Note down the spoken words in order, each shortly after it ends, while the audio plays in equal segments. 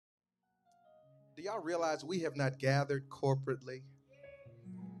Do y'all realize we have not gathered corporately,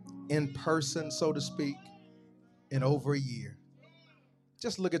 in person, so to speak, in over a year?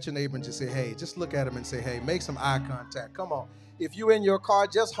 Just look at your neighbor and just say, hey, just look at him and say, hey, make some eye contact. Come on. If you're in your car,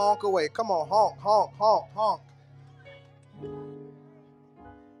 just honk away. Come on, honk, honk, honk, honk.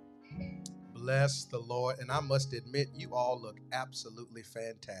 Bless the Lord. And I must admit, you all look absolutely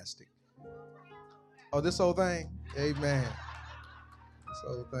fantastic. Oh, this old thing? Amen. This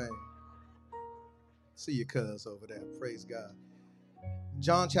old thing. See your cuz over there. Praise God.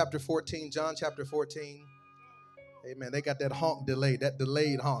 John chapter 14. John chapter 14. Amen. They got that honk delay, that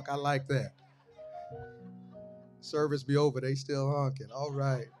delayed honk. I like that. Service be over, they still honking. All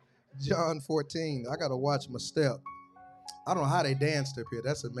right. John 14. I got to watch my step. I don't know how they danced up here.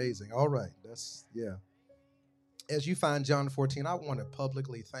 That's amazing. All right. Yeah. As you find John 14, I want to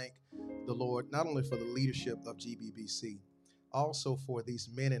publicly thank the Lord, not only for the leadership of GBBC, also for these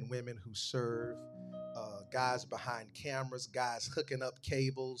men and women who serve, guys behind cameras, guys hooking up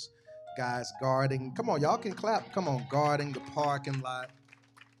cables, guys guarding. Come on, y'all can clap. Come on, guarding the parking lot.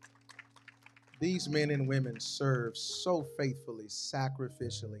 These men and women serve so faithfully,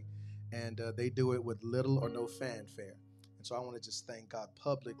 sacrificially, and they do it with little or no fanfare. And so I want to just thank God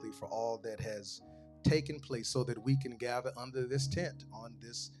publicly for all that has taken place so that we can gather under this tent on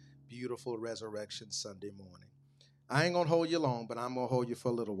this beautiful Resurrection Sunday morning. I ain't going to hold you long, but I'm going to hold you for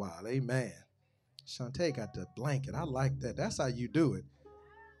a little while. Amen. Shantae got the blanket. I like that. That's how you do it.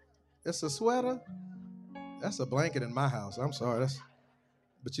 It's a sweater. That's a blanket in my house. I'm sorry.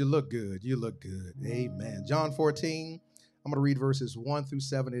 But you look good. You look good. Amen. John 14, I'm going to read verses 1 through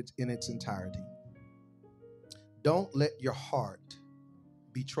 7 in its entirety. Don't let your heart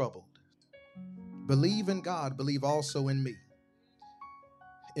be troubled. Believe in God. Believe also in me.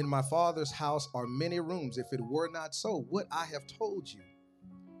 In my Father's house are many rooms. If it were not so, would I have told you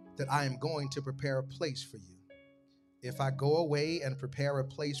that I am going to prepare a place for you? If I go away and prepare a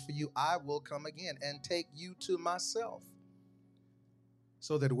place for you, I will come again and take you to myself,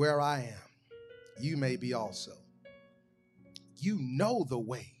 so that where I am, you may be also. You know the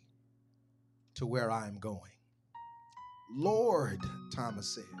way to where I am going. Lord,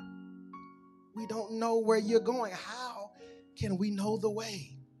 Thomas said, we don't know where you're going. How can we know the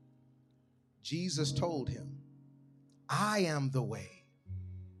way? Jesus told him, I am the way,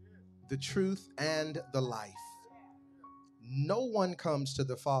 the truth, and the life. No one comes to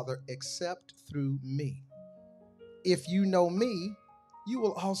the Father except through me. If you know me, you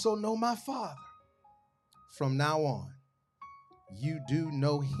will also know my Father. From now on, you do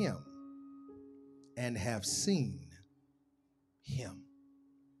know him and have seen him.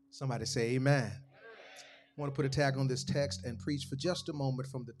 Somebody say amen. I want to put a tag on this text and preach for just a moment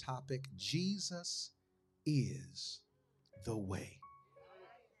from the topic, Jesus is the way.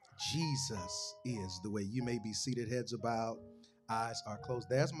 Jesus is the way. You may be seated, heads are bowed, eyes are closed.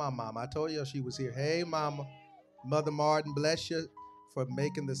 There's my mom. I told you she was here. Hey, mama. Mother Martin, bless you for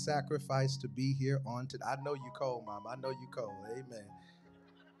making the sacrifice to be here on today. I know you cold, mama. I know you cold. Amen.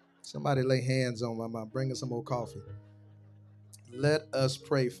 Somebody lay hands on my mom. Bring her some more coffee. Let us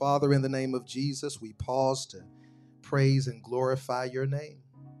pray. Father, in the name of Jesus, we pause to praise and glorify your name.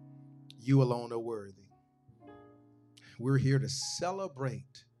 You alone are worthy. We're here to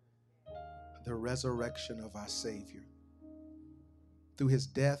celebrate the resurrection of our Savior. Through his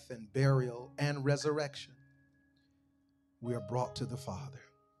death and burial and resurrection, we are brought to the Father.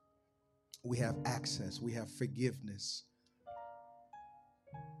 We have access. We have forgiveness.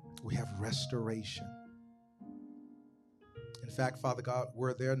 We have restoration. In fact, Father God,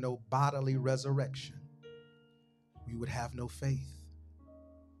 were there no bodily resurrection, we would have no faith.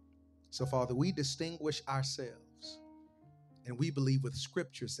 So, Father, we distinguish ourselves, and we believe what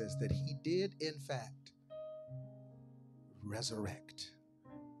Scripture says that he did, in fact, resurrect.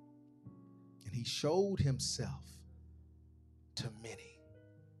 And he showed himself to many.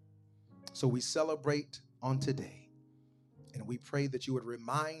 So we celebrate on today, and we pray that you would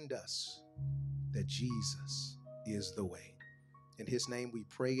remind us that Jesus is the way. In his name we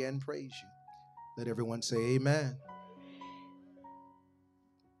pray and praise you. Let everyone say amen.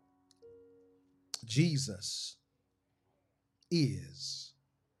 Jesus is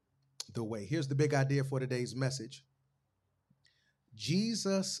the way. Here's the big idea for today's message.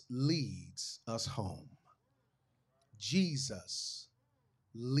 Jesus leads us home. Jesus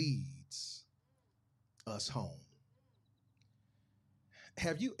leads us home.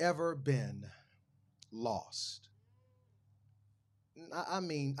 Have you ever been lost? I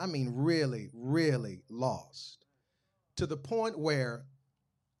mean, really, really lost, to the point where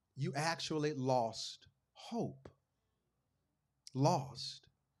you actually lost hope. Lost.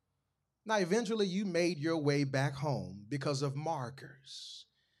 Now, eventually, you made your way back home because of markers.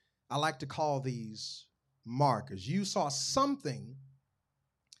 I like to call these markers. You saw something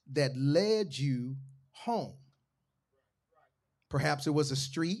that led you home. Perhaps it was a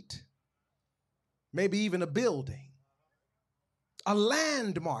street, maybe even a building, a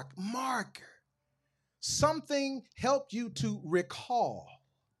landmark, marker. Something helped you to recall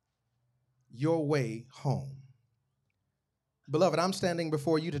your way home. Beloved, I'm standing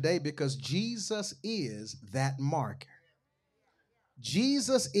before you today because Jesus is that marker.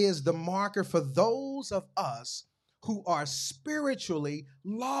 Jesus is the marker for those of us who are spiritually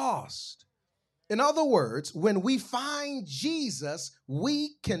lost. In other words, when we find Jesus,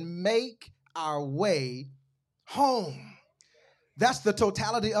 we can make our way home. That's the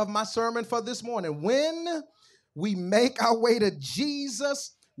totality of my sermon for this morning. When we make our way to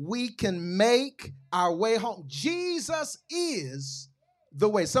Jesus, we can make our way home. Jesus is the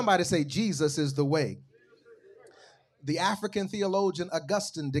way. Somebody say, Jesus is the way. The African theologian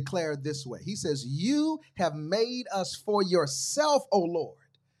Augustine declared this way. He says, you have made us for yourself, O Lord,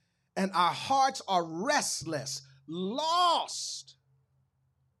 and our hearts are restless, lost,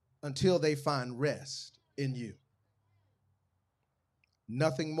 until they find rest in you.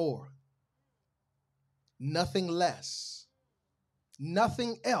 Nothing more, nothing less,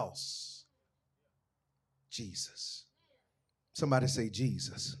 nothing else. Jesus. Somebody say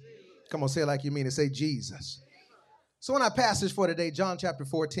Jesus. Come on, say it like you mean it. Say Jesus. So in our passage for today, John chapter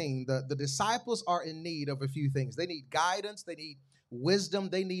 14, the disciples are in need of a few things. They need guidance, they need wisdom,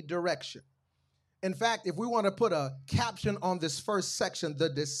 they need direction. In fact, if we want to put a caption on this first section, the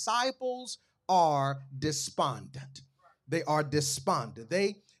disciples are despondent. They are despondent.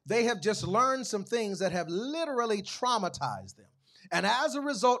 They have just learned some things that have literally traumatized them. And as a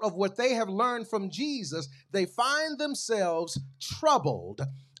result of what they have learned from Jesus, they find themselves troubled,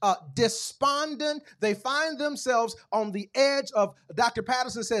 despondent. They find themselves on the edge of, Dr.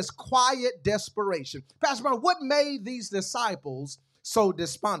 Patterson says, quiet desperation. Pastor Brown, what made these disciples so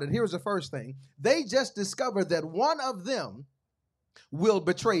despondent? Here's the first thing. They just discovered that one of them will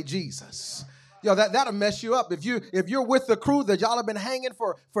betray Jesus. Yo, that'll mess you up. If you're with the crew that y'all have been hanging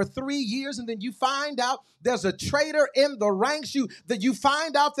for 3 years, and then you find out there's a traitor in the ranks, you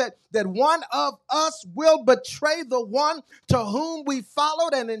find out that one of us will betray the one to whom we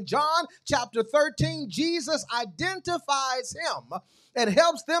followed. And in John chapter 13, Jesus identifies him and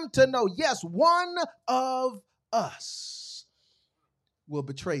helps them to know, yes, one of us will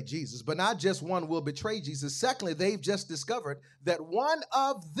betray Jesus. But not just one will betray Jesus. Secondly, they've just discovered that one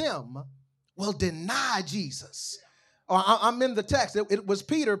of them will deny Jesus. I'm in the text. It was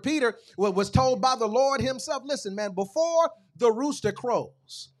Peter. Peter was told by the Lord himself, listen, man, before the rooster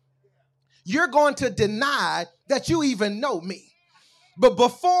crows, you're going to deny that you even know me. But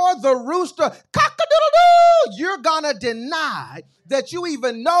before the rooster cock-a-doodle-doo, you're going to deny that you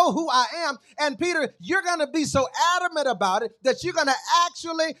even know who I am. And Peter, you're going to be so adamant about it that you're going to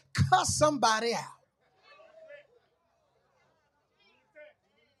actually cuss somebody out.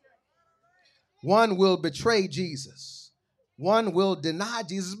 One will betray Jesus. One will deny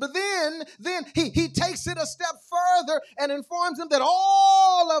Jesus. But then he takes it a step further and informs them that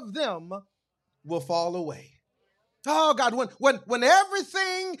all of them will fall away. Oh, God, when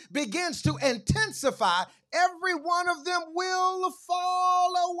everything begins to intensify, every one of them will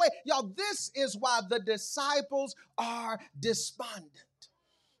fall away. Y'all, this is why the disciples are despondent.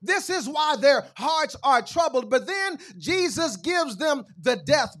 This is why their hearts are troubled. But then Jesus gives them the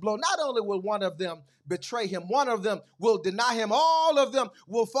death blow. Not only will one of them betray him, one of them will deny him, all of them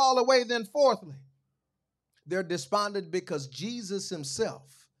will fall away. Then fourthly, they're despondent because Jesus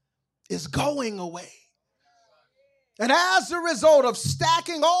himself is going away. And as a result of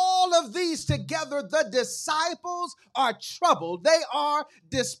stacking all of these together, the disciples are troubled. They are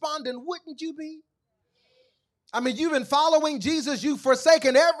despondent. Wouldn't you be? I mean, you've been following Jesus, you've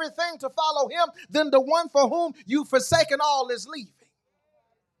forsaken everything to follow him, then the one for whom you've forsaken all is leaving.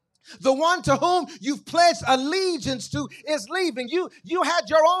 The one to whom you've pledged allegiance to is leaving. You had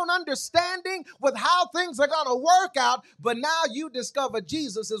your own understanding with how things are going to work out, but now you discover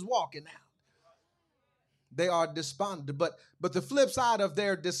Jesus is walking out. They are despondent, but the flip side of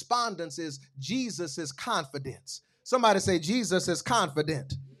their despondence is Jesus is confidence. Somebody say Jesus is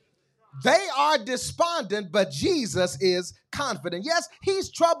confident. They are despondent, but Jesus is confident. Yes, he's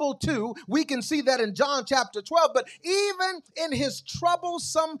troubled too. We can see that in John chapter 12. But even in his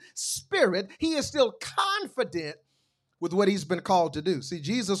troublesome spirit, he is still confident with what he's been called to do. See,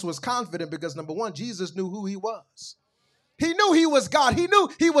 Jesus was confident because, number one, Jesus knew who he was. He knew he was God. He knew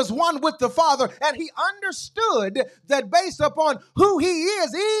he was one with the Father. And he understood that based upon who he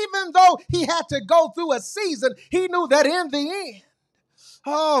is, even even though he had to go through a season, he knew that in the end,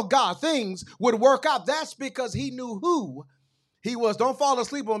 oh God, things would work out. That's because he knew who he was. Don't fall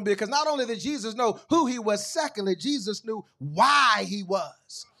asleep on me, because not only did Jesus know who he was, secondly, Jesus knew why he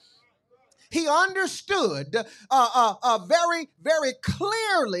was. He understood very, very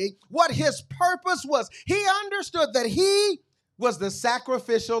clearly what his purpose was. He understood that he was the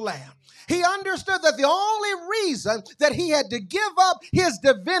sacrificial lamb. He understood that the only reason that he had to give up his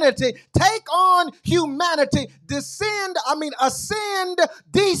divinity, take on humanity, descend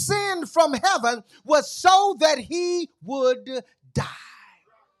from heaven, was so that he would die.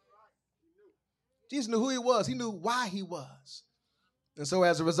 Jesus knew who he was. He knew why he was. And so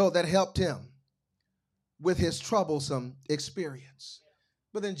as a result, that helped him with his troublesome experience.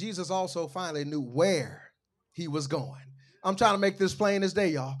 But then Jesus also finally knew where he was going. I'm trying to make this plain as day,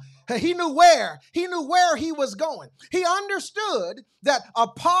 y'all. He knew where he was going. He understood that a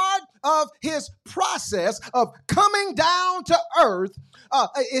part of his process of coming down to earth,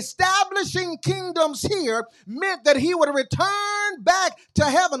 establishing kingdoms here, meant that he would return back to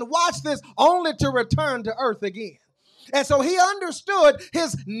heaven. Watch this, only to return to earth again. And so he understood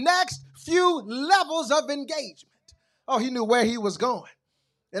his next few levels of engagement. Oh, he knew where he was going.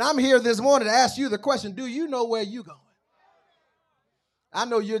 And I'm here this morning to ask you the question, do you know where you're going? I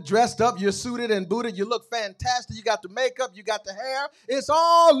know you're dressed up, you're suited and booted, you look fantastic, you got the makeup, you got the hair. It's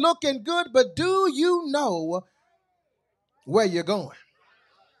all looking good, but do you know where you're going?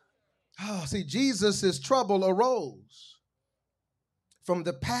 Oh, see, Jesus' trouble arose from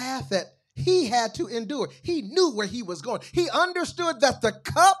the path that he had to endure. He knew where he was going. He understood that the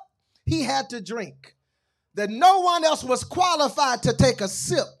cup he had to drink, that no one else was qualified to take a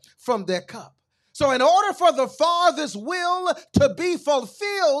sip from their cup. So in order for the Father's will to be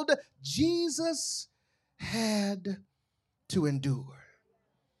fulfilled, Jesus had to endure.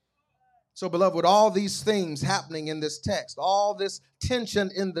 So, beloved, with all these things happening in this text, all this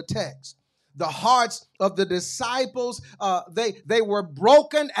tension in the text, the hearts of the disciples, they were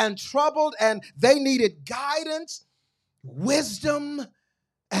broken and troubled, and they needed guidance, wisdom,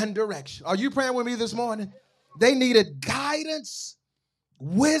 and direction. Are you praying with me this morning? They needed guidance,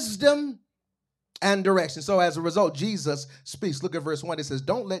 wisdom, and direction. So as a result, Jesus speaks. Look at verse 1. It says,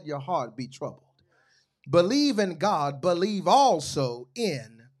 don't let your heart be troubled. Believe in God. Believe also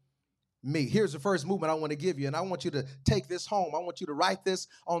in me. Here's the first movement I want to give you, and I want you to take this home. I want you to write this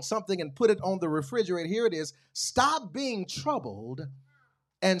on something and put it on the refrigerator. Here it is. Stop being troubled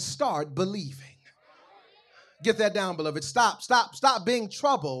and start believing. Get that down, beloved. Stop being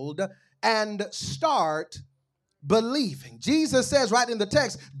troubled and start believing. Jesus says right in the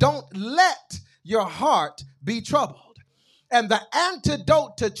text, don't let your heart be troubled. And the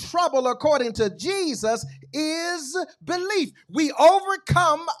antidote to trouble, according to Jesus, is belief. We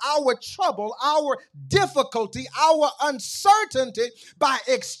overcome our trouble, our difficulty, our uncertainty by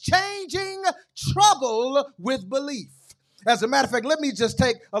exchanging trouble with belief. As a matter of fact, let me just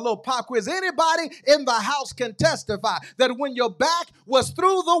take a little pop quiz. Anybody in the house can testify that when your back was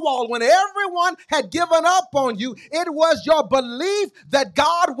through the wall, when everyone had given up on you, it was your belief that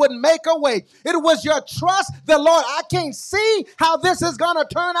God would make a way. It was your trust that, Lord, I can't see how this is going to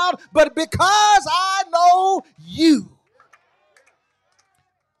turn out, but because I know you.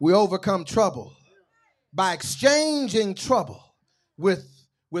 We overcome trouble by exchanging trouble with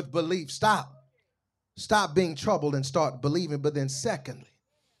belief. Stop being troubled and start believing. But then secondly,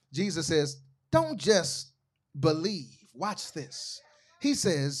 Jesus says, don't just believe. Watch this. He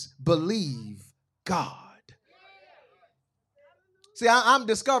says, believe God. See, I'm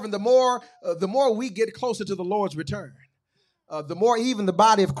discovering the more we get closer to the Lord's return, the more even the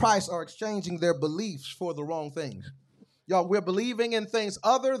body of Christ are exchanging their beliefs for the wrong things. Y'all, we're believing in things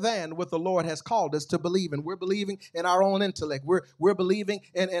other than what the Lord has called us to believe in. We're believing in our own intellect. We're believing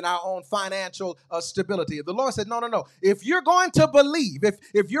in our own financial stability. The Lord said, no. If you're going to believe,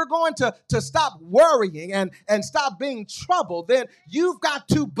 if you're going to stop worrying and stop being troubled, then you've got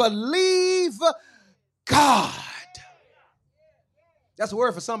to believe God. That's a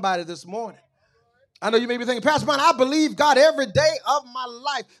word for somebody this morning. I know you may be thinking, Pastor Brian, I believe God every day of my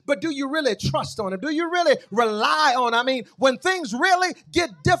life. But do you really trust on him? Do you really rely on him? I mean, when things really get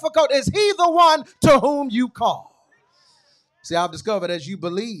difficult, is he the one to whom you call? See, I've discovered as you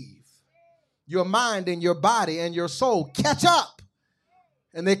believe, your mind and your body and your soul catch up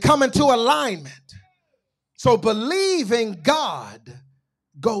and they come into alignment. So believing God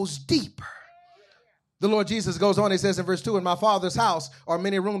goes deeper. The Lord Jesus goes on, he says in verse 2, in my Father's house are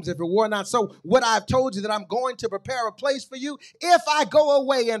many rooms. If it were not so, would I have told you that I'm going to prepare a place for you? If I go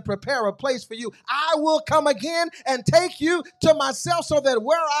away and prepare a place for you, I will come again and take you to myself, so that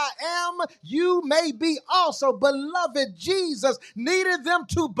where I am, you may be also. Beloved, Jesus needed them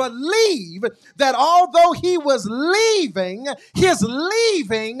to believe that although he was leaving, his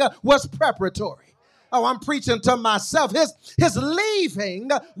leaving was preparatory. Oh, I'm preaching to myself. His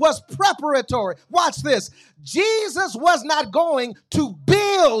leaving was preparatory. Watch this. Jesus was not going to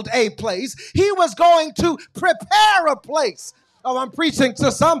build a place. He was going to prepare a place. Oh, I'm preaching to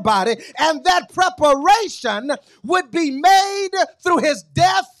somebody. And that preparation would be made through his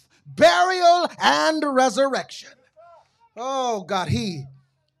death, burial, and resurrection. Oh, God, he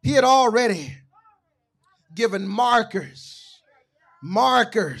had already given markers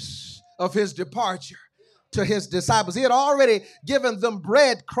of his departure to his disciples. He had already given them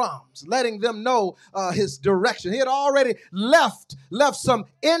breadcrumbs, letting them know his direction. He had already left some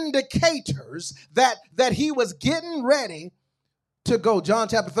indicators that he was getting ready to go. John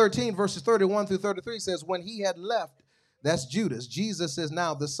chapter 13, verses 31 through 33 says, when he had left, that's Judas, Jesus says,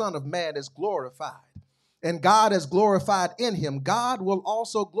 now the Son of Man is glorified, and God is glorified in him. God will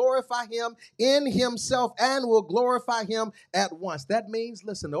also glorify him in himself and will glorify him at once. That means,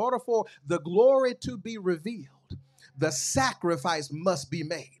 listen, in order for the glory to be revealed, the sacrifice must be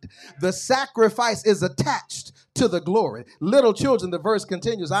made. The sacrifice is attached to the glory. Little children, the verse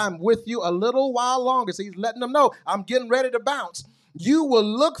continues, I'm with you a little while longer. So he's letting them know, I'm getting ready to bounce. You will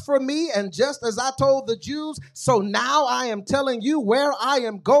look for me, and just as I told the Jews, so now I am telling you where I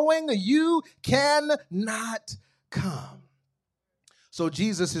am going, you cannot come. So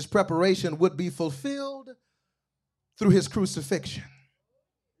Jesus' preparation would be fulfilled through his crucifixion.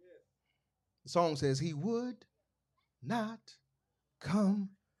 The song says he would not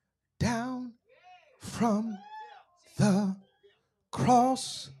come down from the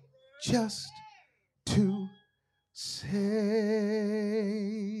cross just to save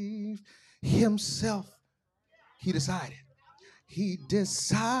himself. He decided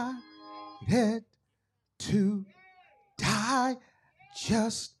to die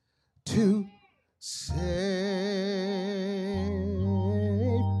just to save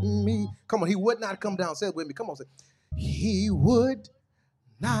me. Come on, he would not come down. Say it with me. Come on, say, he would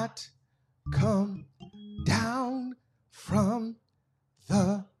not come down from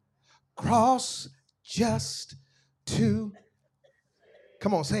the cross just to,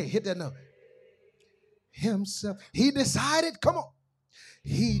 come on, say it, hit that note. Himself. He decided, come on.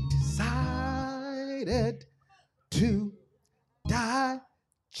 He decided to die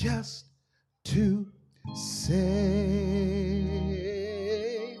just to save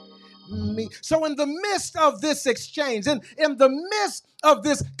me. So in the midst of this exchange, in the midst of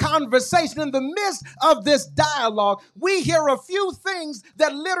this conversation, in the midst of this dialogue, we hear a few things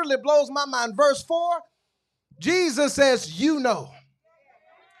that literally blows my mind. Verse 4, Jesus says, you know.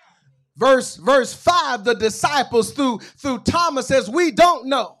 Verse 5, the disciples through Thomas says, we don't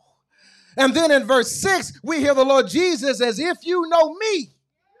know. And then in verse 6, we hear the Lord Jesus says, if you know me,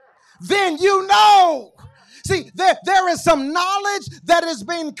 then you know. See, there is some knowledge that is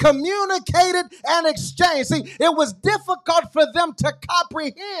being communicated and exchanged. See, it was difficult for them to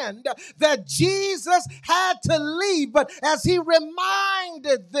comprehend that Jesus had to leave, but as he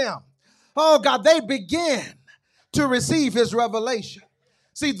reminded them, oh God, they began to receive his revelation.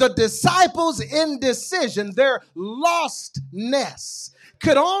 See, the disciples' indecision, their lostness,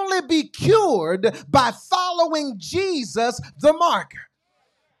 could only be cured by following Jesus, the marker.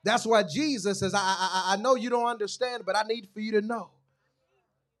 That's why Jesus says, I know you don't understand, but I need for you to know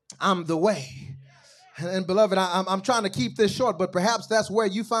I'm the way. And beloved, I'm trying to keep this short, but perhaps that's where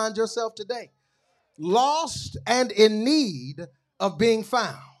you find yourself today. Lost and in need of being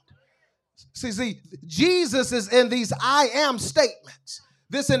found. See, Jesus is in these I am statements.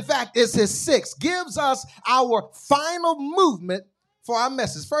 This, in fact, is his 6. Gives us our final movement for our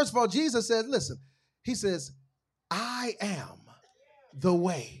message. First of all, Jesus says, listen, he says, I am the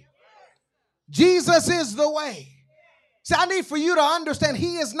way. Jesus is the way. See, I need for you to understand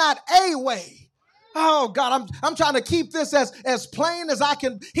he is not a way. Oh, God, I'm trying to keep this as plain as I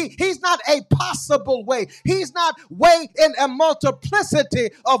can. He's not a possible way. He's not way in a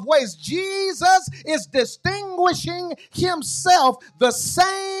multiplicity of ways. Jesus is distinguishing himself the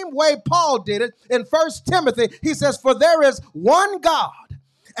same way Paul did it in 1 Timothy. He says, for there is one God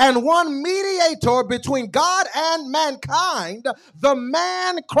and one mediator between God and mankind, the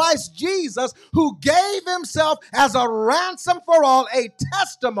man Christ Jesus, who gave himself as a ransom for all, a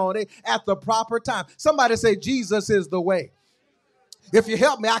testimony at the proper time. Somebody say, Jesus is the way. If you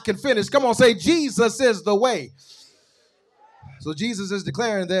help me, I can finish. Come on, say Jesus is the way. So Jesus is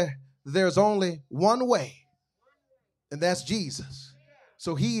declaring there's only one way, and that's Jesus.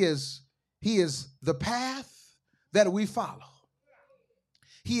 So he is the path that we follow.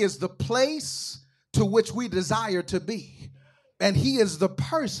 He is the place to which we desire to be. And he is the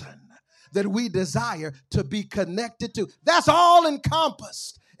person that we desire to be connected to. That's all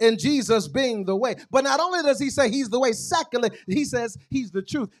encompassed in Jesus being the way. But not only does he say he's the way, secondly, he says he's the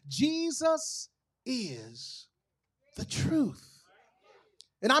truth. Jesus is the truth.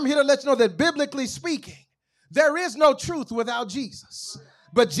 And I'm here to let you know that biblically speaking, there is no truth without Jesus.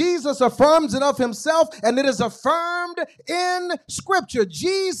 But Jesus affirms it of himself, and it is affirmed in Scripture.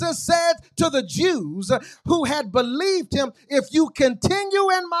 Jesus said to the Jews who had believed him, if you continue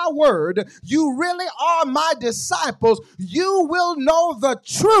in my word, you really are my disciples. You will know the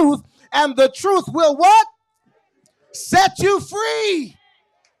truth, and the truth will what? Set you free.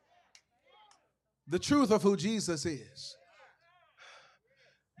 The truth of who Jesus is.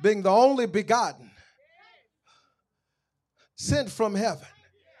 Being the only begotten, sent from heaven,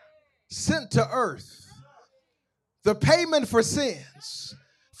 sent to earth, the payment for sins,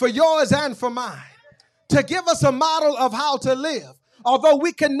 for yours and for mine, to give us a model of how to live. Although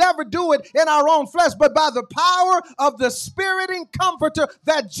we can never do it in our own flesh, but by the power of the Spirit and Comforter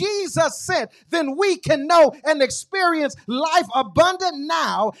that Jesus sent, then we can know and experience life abundant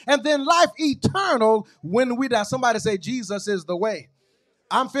now and then life eternal when we die. Somebody say, Jesus is the way.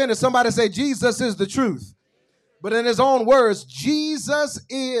 I'm finished. Somebody say, Jesus is the truth. But in his own words, Jesus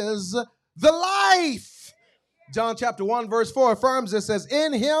is the life. John chapter 1 verse 4 affirms it, says,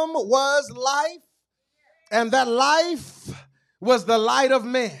 in him was life, and that life was the light of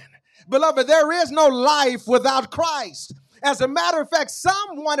men. Beloved, there is no life without Christ. As a matter of fact,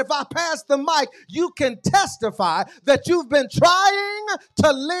 someone, if I pass the mic, you can testify that you've been trying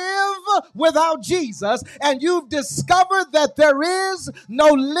to live without Jesus, and you've discovered that there is no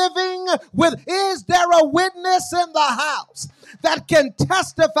living with. Is there a witness in the house that can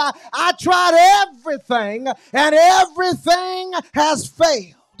testify? I tried everything, and everything has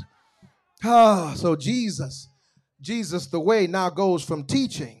failed. So Jesus the way now goes from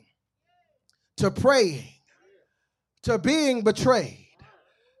teaching to praying to being betrayed.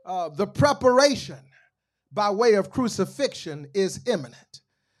 The preparation by way of crucifixion is imminent.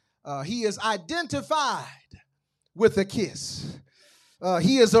 He is identified with a kiss.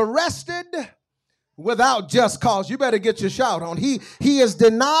 He is arrested without just cause. You better get your shout on. He is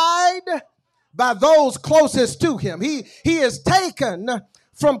denied by those closest to him. He is taken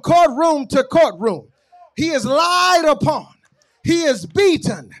from courtroom to courtroom. He is lied upon. He is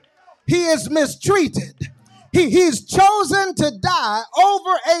beaten. He is mistreated. He's chosen to die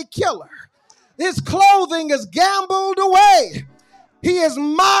over a killer. His clothing is gambled away. He is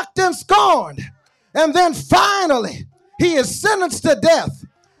mocked and scorned. And then finally, he is sentenced to death.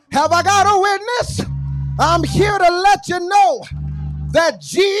 Have I got a witness? I'm here to let you know that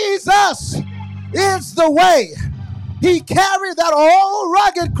Jesus is the way. He carried that old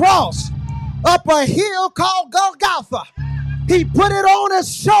rugged cross up a hill called Golgotha. He put it on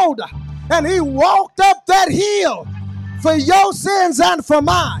his shoulder, and he walked up that hill for your sins and for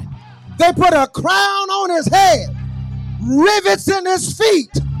mine. They put a crown on his head, rivets in his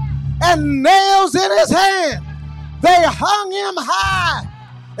feet, and nails in his hand. They hung him high,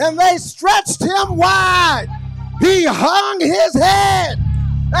 and they stretched him wide. He hung his head,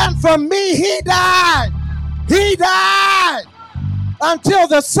 and for me he died. He died until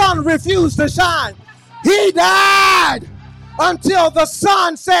the sun refused to shine. He died until the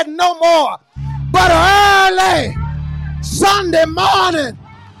sun said no more. But early Sunday morning,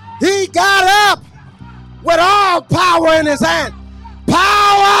 he got up with all power in his hand.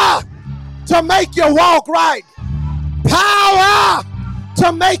 Power to make you walk right. Power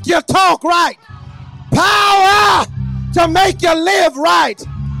to make you talk right. Power to make you live right.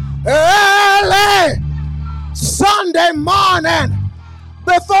 Early Sunday morning,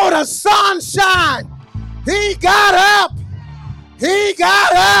 before the sun shine, he got up. He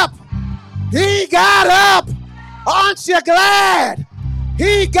got up. He got up. Aren't you glad?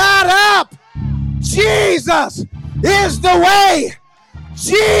 He got up. Jesus is the way.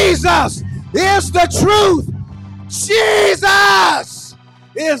 Jesus is the truth. Jesus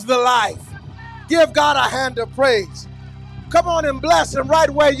is the life. Give God a hand of praise. Come on and bless him right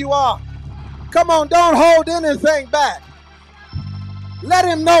where you are. Come on, don't hold anything back. Let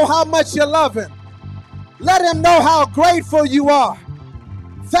him know how much you love him. Let him know how grateful you are.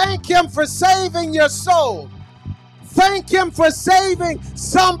 Thank him for saving your soul. Thank him for saving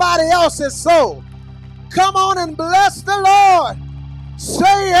somebody else's soul. Come on and bless the Lord.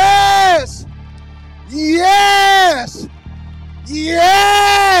 Say yes. Yes.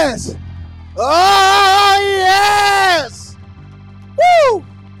 Yes. Oh, yes. Woo.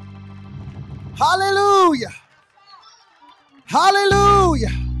 Hallelujah. Hallelujah.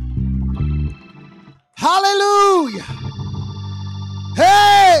 Hallelujah.